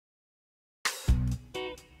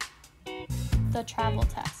The travel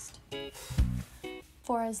test.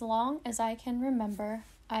 For as long as I can remember,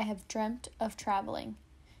 I have dreamt of traveling.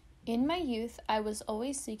 In my youth, I was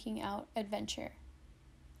always seeking out adventure.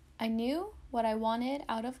 I knew what I wanted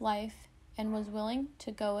out of life and was willing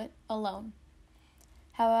to go it alone.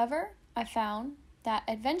 However, I found that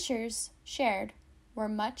adventures shared were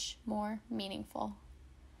much more meaningful.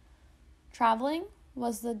 Traveling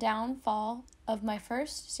was the downfall of my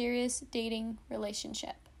first serious dating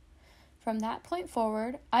relationship. From that point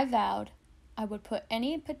forward, I vowed I would put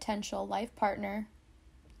any potential life partner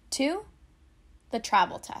to the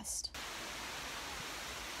travel test.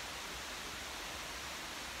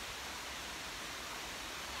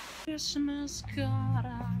 Christmas got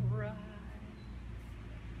right.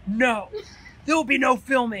 No, there will be no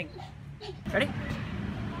filming. Ready?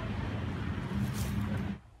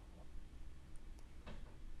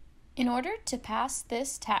 In order to pass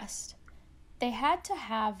this test, they had to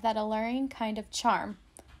have that alluring kind of charm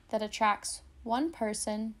that attracts one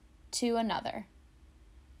person to another.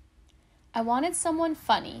 I wanted someone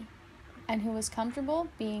funny and who was comfortable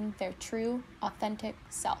being their true, authentic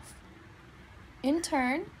self. In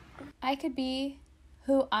turn, I could be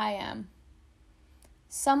who I am.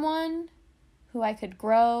 Someone who I could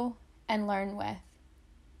grow and learn with.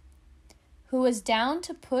 Who was down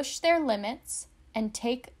to push their limits and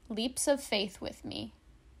take leaps of faith with me.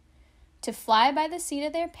 To fly by the seat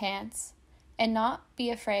of their pants and not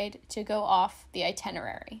be afraid to go off the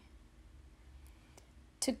itinerary.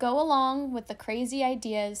 To go along with the crazy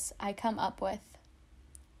ideas I come up with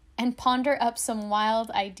and ponder up some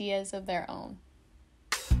wild ideas of their own.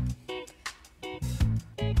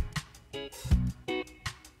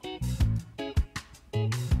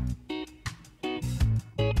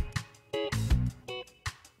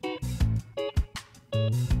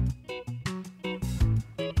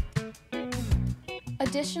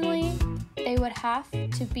 Additionally, they would have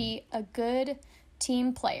to be a good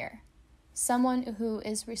team player, someone who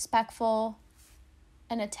is respectful,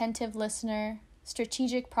 an attentive listener,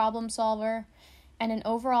 strategic problem solver, and an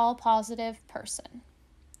overall positive person.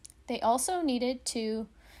 They also needed to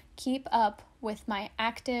keep up with my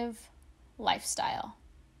active lifestyle.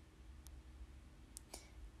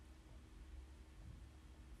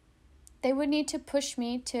 They would need to push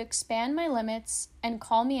me to expand my limits and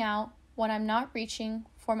call me out when I'm not reaching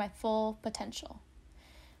for my full potential.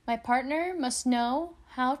 My partner must know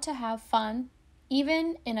how to have fun,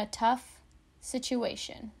 even in a tough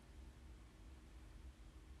situation.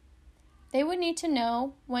 They would need to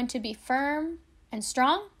know when to be firm and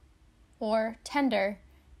strong or tender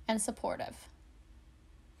and supportive.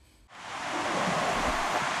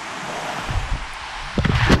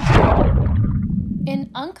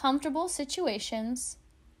 In uncomfortable situations,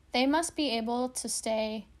 they must be able to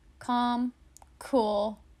stay calm,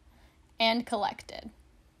 cool, and collected.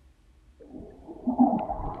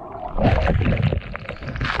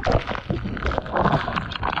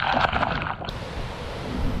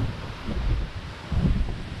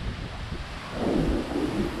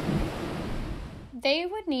 They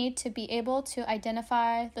would need to be able to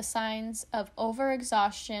identify the signs of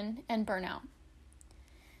overexhaustion and burnout.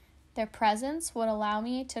 Their presence would allow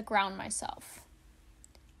me to ground myself.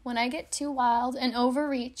 When I get too wild and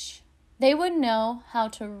overreach, they would know how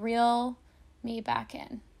to reel me back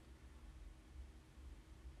in.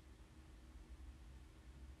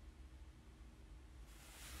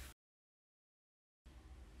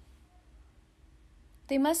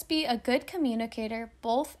 They must be a good communicator,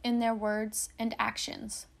 both in their words and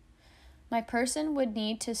actions. My person would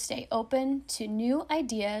need to stay open to new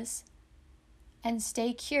ideas and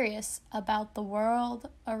stay curious about the world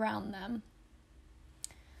around them.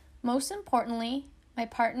 Most importantly, my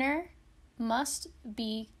partner must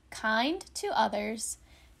be kind to others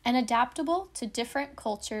and adaptable to different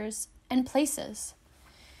cultures and places.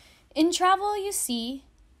 In travel, you see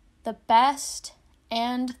the best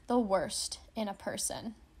and the worst in a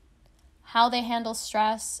person. How they handle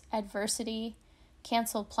stress, adversity,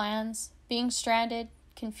 canceled plans, being stranded,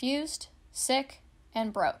 confused, sick,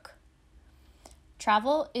 and broke.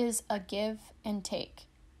 Travel is a give and take.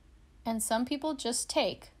 And some people just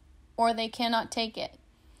take, or they cannot take it.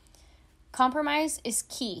 Compromise is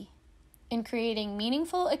key in creating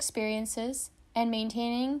meaningful experiences and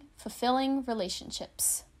maintaining fulfilling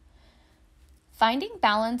relationships. Finding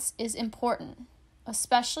balance is important,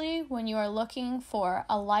 especially when you are looking for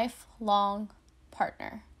a lifelong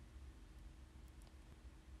partner.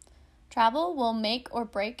 Travel will make or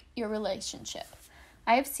break your relationship.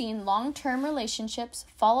 I have seen long-term relationships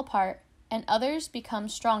fall apart and others become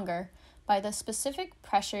stronger by the specific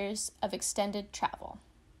pressures of extended travel.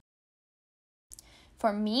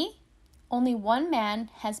 For me, only one man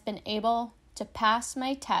has been able to pass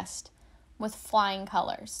my test with flying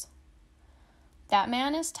colors. That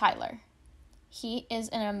man is Tyler. He is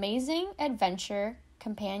an amazing adventure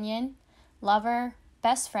companion, lover,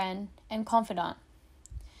 best friend, and confidant.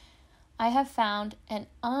 I have found an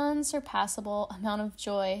unsurpassable amount of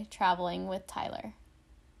joy traveling with Tyler.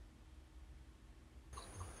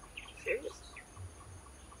 Serious?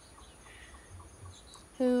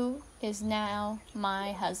 Who is now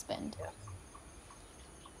my husband.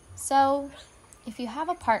 So, if you have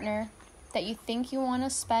a partner that you think you want to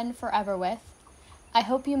spend forever with, I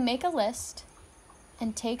hope you make a list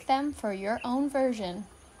and take them for your own version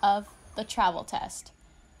of the travel test.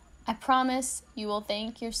 I promise you will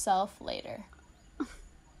thank yourself later.